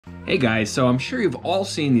Hey guys, so I'm sure you've all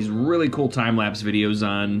seen these really cool time-lapse videos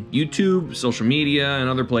on YouTube, social media, and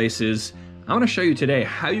other places. I want to show you today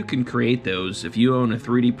how you can create those if you own a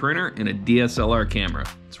 3D printer and a DSLR camera.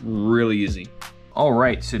 It's really easy.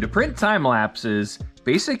 Alright, so to print time lapses,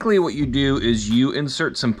 basically what you do is you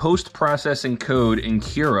insert some post-processing code in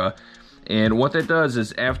Cura, and what that does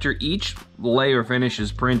is after each layer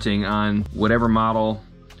finishes printing on whatever model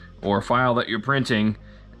or file that you're printing,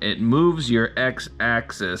 it moves your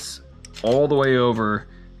x-axis all the way over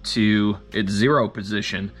to its 0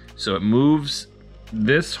 position. So it moves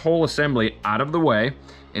this whole assembly out of the way,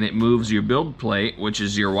 and it moves your build plate, which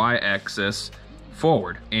is your y-axis,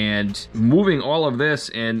 forward. And moving all of this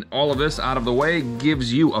and all of this out of the way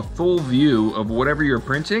gives you a full view of whatever you're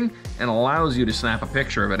printing and allows you to snap a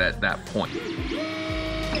picture of it at that point.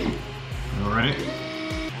 All right,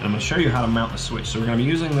 I'm gonna show you how to mount the switch. So we're gonna be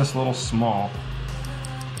using this little small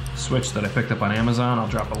switch that I picked up on Amazon. I'll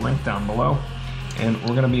drop a link down below, and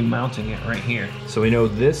we're gonna be mounting it right here. So we know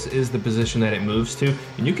this is the position that it moves to,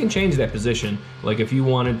 and you can change that position. Like if you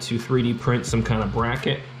wanted to 3D print some kind of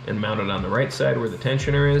bracket and mount it on the right side where the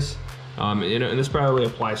tensioner is, you know, and this probably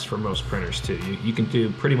applies for most printers too. You can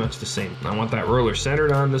do pretty much the same. I want that roller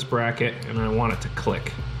centered on this bracket, and I want it to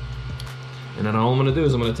click. And then all I'm gonna do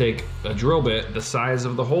is I'm gonna take a drill bit the size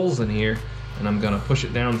of the holes in here, and I'm gonna push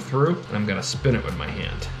it down through, and I'm gonna spin it with my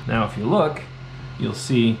hand. Now if you look, you'll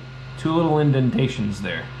see two little indentations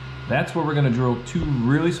there. That's where we're gonna drill two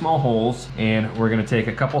really small holes, and we're gonna take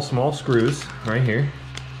a couple small screws right here.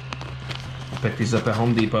 I picked these up at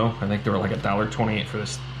Home Depot. I think they were like $1.28 for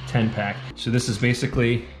this 10-pack. So this is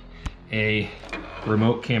basically a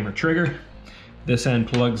remote camera trigger. This end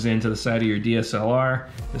plugs into the side of your DSLR.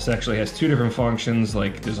 This actually has two different functions,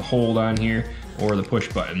 like there's a hold on here or the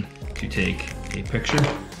push button to take a picture.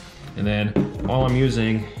 And then all I'm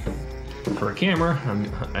using for a camera,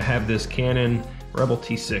 I have this Canon Rebel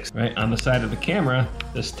T6. Right on the side of the camera,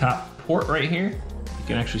 this top port right here, you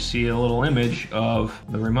can actually see a little image of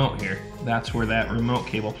the remote here. That's where that remote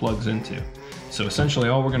cable plugs into. So essentially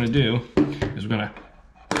all we're gonna do is we're gonna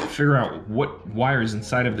figure out what wires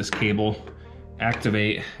inside of this cable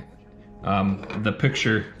activate the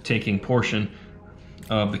picture taking portion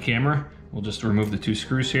of the camera. We'll just remove the two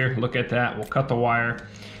screws here. Look at that. We'll cut the wire.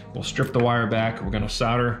 We'll strip the wire back. We're gonna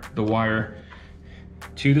solder the wire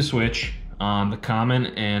to the switch on the common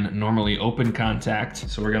and normally open contact.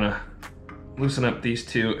 So we're gonna loosen up these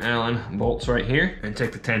two Allen bolts right here and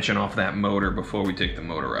take the tension off that motor before we take the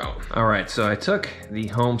motor out. All right, so I took the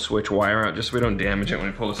home switch wire out just so we don't damage it when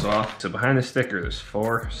we pull this off. So behind the sticker, there's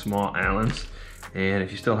 4 small Allens. And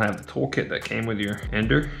if you still have the toolkit that came with your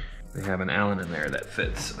ender, they have an Allen in there that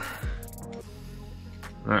fits.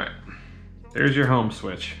 All right, there's your home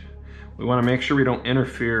switch. We wanna make sure we don't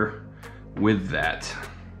interfere with that.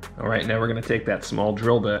 All right, now we're gonna take that small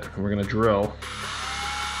drill bit and we're gonna drill.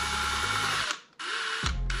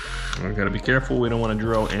 We've gotta be careful, we don't wanna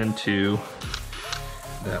drill into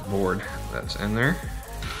that board that's in there.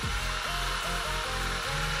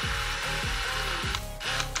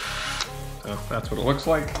 So that's what it looks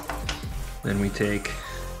like. Then we take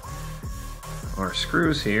our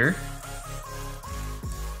screws here,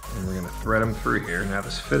 and we're gonna thread them through here. Now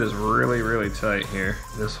this fit is really, really tight here.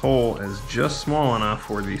 This hole is just small enough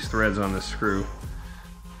where these threads on this screw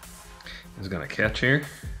is gonna catch here.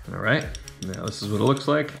 All right, now this is what it looks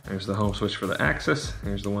like. There's the home switch for the axis.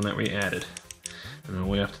 Here's the one that we added. And all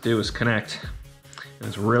we have to do is connect. And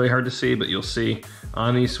it's really hard to see, but you'll see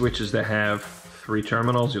on these switches that have 3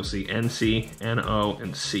 terminals, you'll see NC, NO,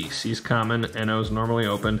 and C. C is common, NO is normally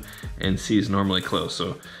open, and C is normally closed.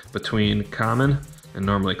 So between common and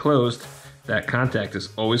normally closed, that contact is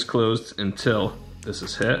always closed until this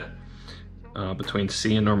is hit. Between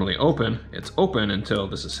C and normally open, it's open until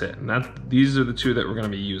this is hit. And these are the two that we're gonna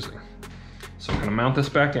be using. So we're gonna mount this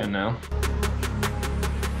back in now.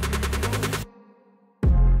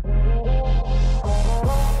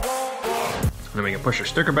 Then we can push our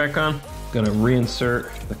sticker back on. Gonna reinsert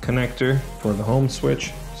the connector for the home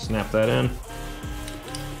switch, snap that in.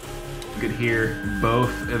 You could hear both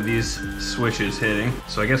of these switches hitting.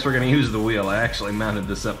 So I guess we're gonna use the wheel. I actually mounted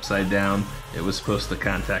this upside down. It was supposed to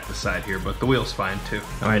contact the side here, but the wheel's fine too.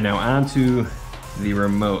 All right, now onto the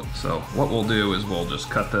remote. So what we'll do is we'll just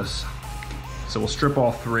cut this. So we'll strip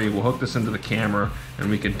all 3, we'll hook this into the camera, and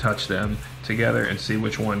we can touch them together and see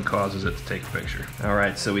which one causes it to take a picture. All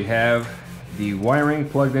right, so we have the wiring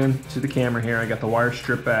plugged in to the camera here. I got the wire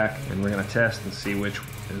stripped back, and we're gonna test and see which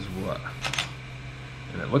is what.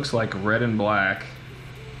 And it looks like red and black.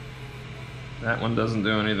 That one doesn't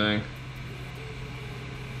do anything.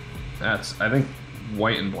 I think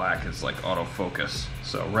white and black is like autofocus.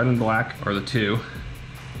 So red and black are the two.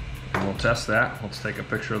 And we'll test that. Let's take a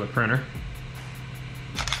picture of the printer.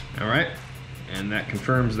 All right, and that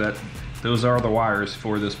confirms that those are the wires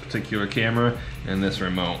for this particular camera and this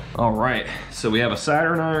remote. All right, so we have a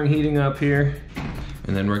soldering iron heating up here,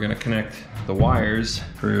 and then we're gonna connect the wires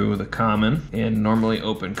through the common and normally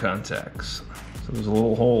open contacts. So there's a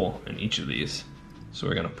little hole in each of these. So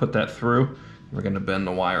we're gonna put that through. We're gonna bend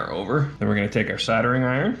the wire over. Then we're gonna take our soldering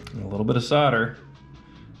iron and a little bit of solder,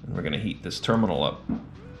 and we're gonna heat this terminal up.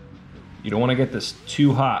 You don't wanna get this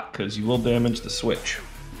too hot because you will damage the switch.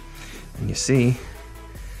 And you see,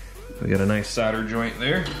 we got a nice solder joint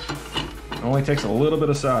there. It only takes a little bit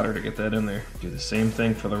of solder to get that in there. Do the same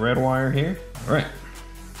thing for the red wire here. All right.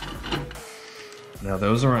 Now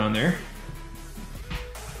those are on there.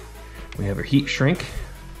 We have our heat shrink,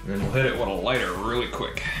 and then we'll hit it with a lighter really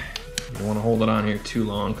quick. You don't want to hold it on here too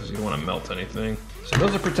long because you don't want to melt anything. So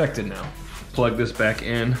those are protected now. Plug this back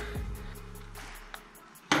in.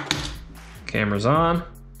 Camera's on.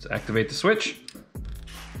 Let's activate the switch.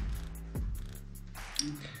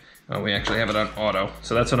 We actually have it on auto.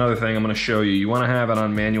 So that's another thing I'm gonna show you. You wanna have it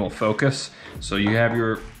on manual focus. So you have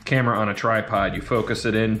your camera on a tripod, you focus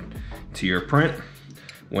it in to your print.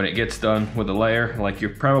 When it gets done with the layer,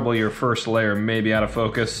 like probably your first layer may be out of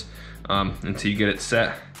focus until you get it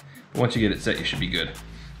set. Once you get it set, you should be good.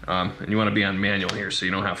 And you wanna be on manual here so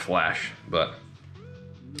you don't have flash, but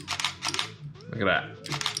look at that.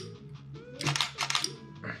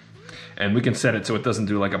 And we can set it so it doesn't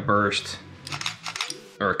do like a burst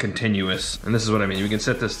or continuous. And this is what I mean. We can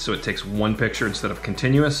set this so it takes one picture instead of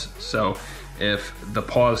continuous. So if the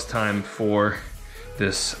pause time for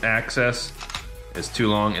this access is too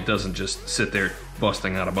long, it doesn't just sit there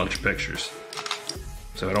busting out a bunch of pictures.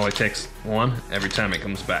 So it only takes one every time it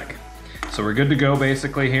comes back. So we're good to go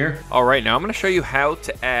basically here. All right, now I'm gonna show you how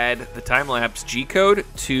to add the time-lapse G-code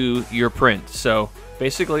to your print. So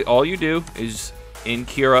basically all you do is in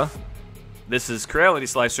Cura, this is Creality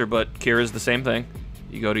Slicer, but Cura is the same thing.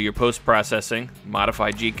 You go to your post-processing,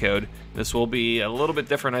 modify G-code. This will be a little bit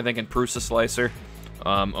different, I think, in Prusa Slicer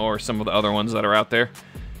or some of the other ones that are out there.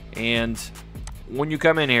 And when you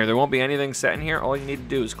come in here, there won't be anything set in here. All you need to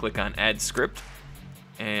do is click on Add Script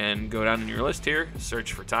and go down in your list here,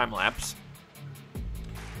 search for time-lapse,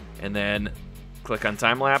 and then click on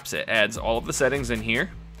time-lapse. It adds all of the settings in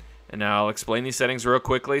here. And now I'll explain these settings real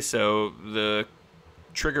quickly. So the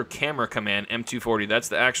trigger camera command, M240, that's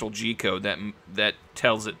the actual G-code that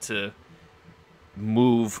tells it to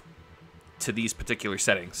move to these particular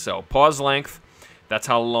settings. So pause length, that's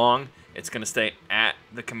how long it's going to stay at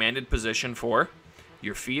the commanded position for.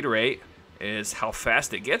 Your feed rate is how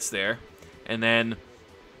fast it gets there. And then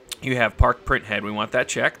you have park print head. We want that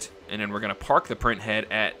checked. And then we're going to park the print head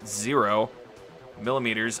at 0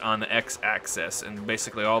 millimeters on the x-axis. And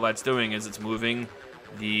basically all that's doing is it's moving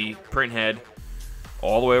the print head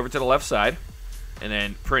all the way over to the left side, and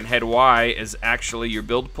then print head Y is actually your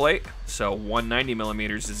build plate. So 190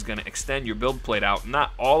 millimeters is going to extend your build plate out,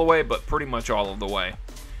 not all the way, but pretty much all of the way.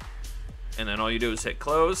 And then all you do is hit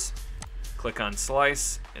close, click on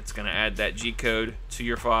slice. It's going to add that G-code to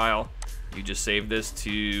your file. You just save this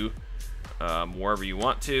to wherever you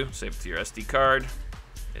want to. Save it to your SD card.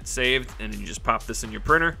 It's saved, and then you just pop this in your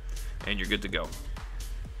printer, and you're good to go.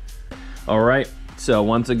 All right. So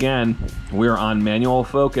once again, we're on manual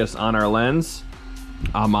focus on our lens.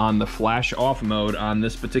 I'm on the flash off mode on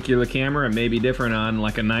this particular camera. It may be different on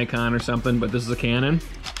like a Nikon or something, but this is a Canon.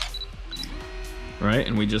 Right,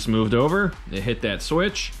 and we just moved over, it hit that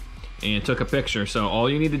switch, and took a picture. So all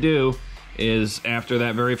you need to do is after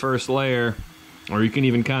that very first layer, or you can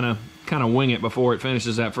even kind of wing it before it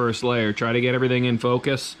finishes that first layer, try to get everything in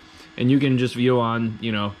focus, and you can just view on,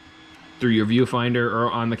 you know, through your viewfinder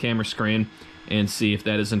or on the camera screen and see if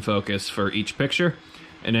that is in focus for each picture.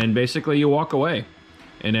 And then basically you walk away.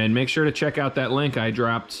 And then make sure to check out that link I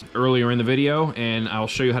dropped earlier in the video, and I'll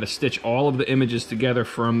show you how to stitch all of the images together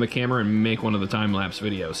from the camera and make one of the time-lapse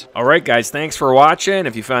videos. All right, guys, thanks for watching.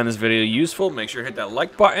 If you found this video useful, make sure to hit that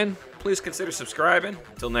like button. Please consider subscribing.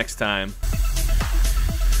 Until next time.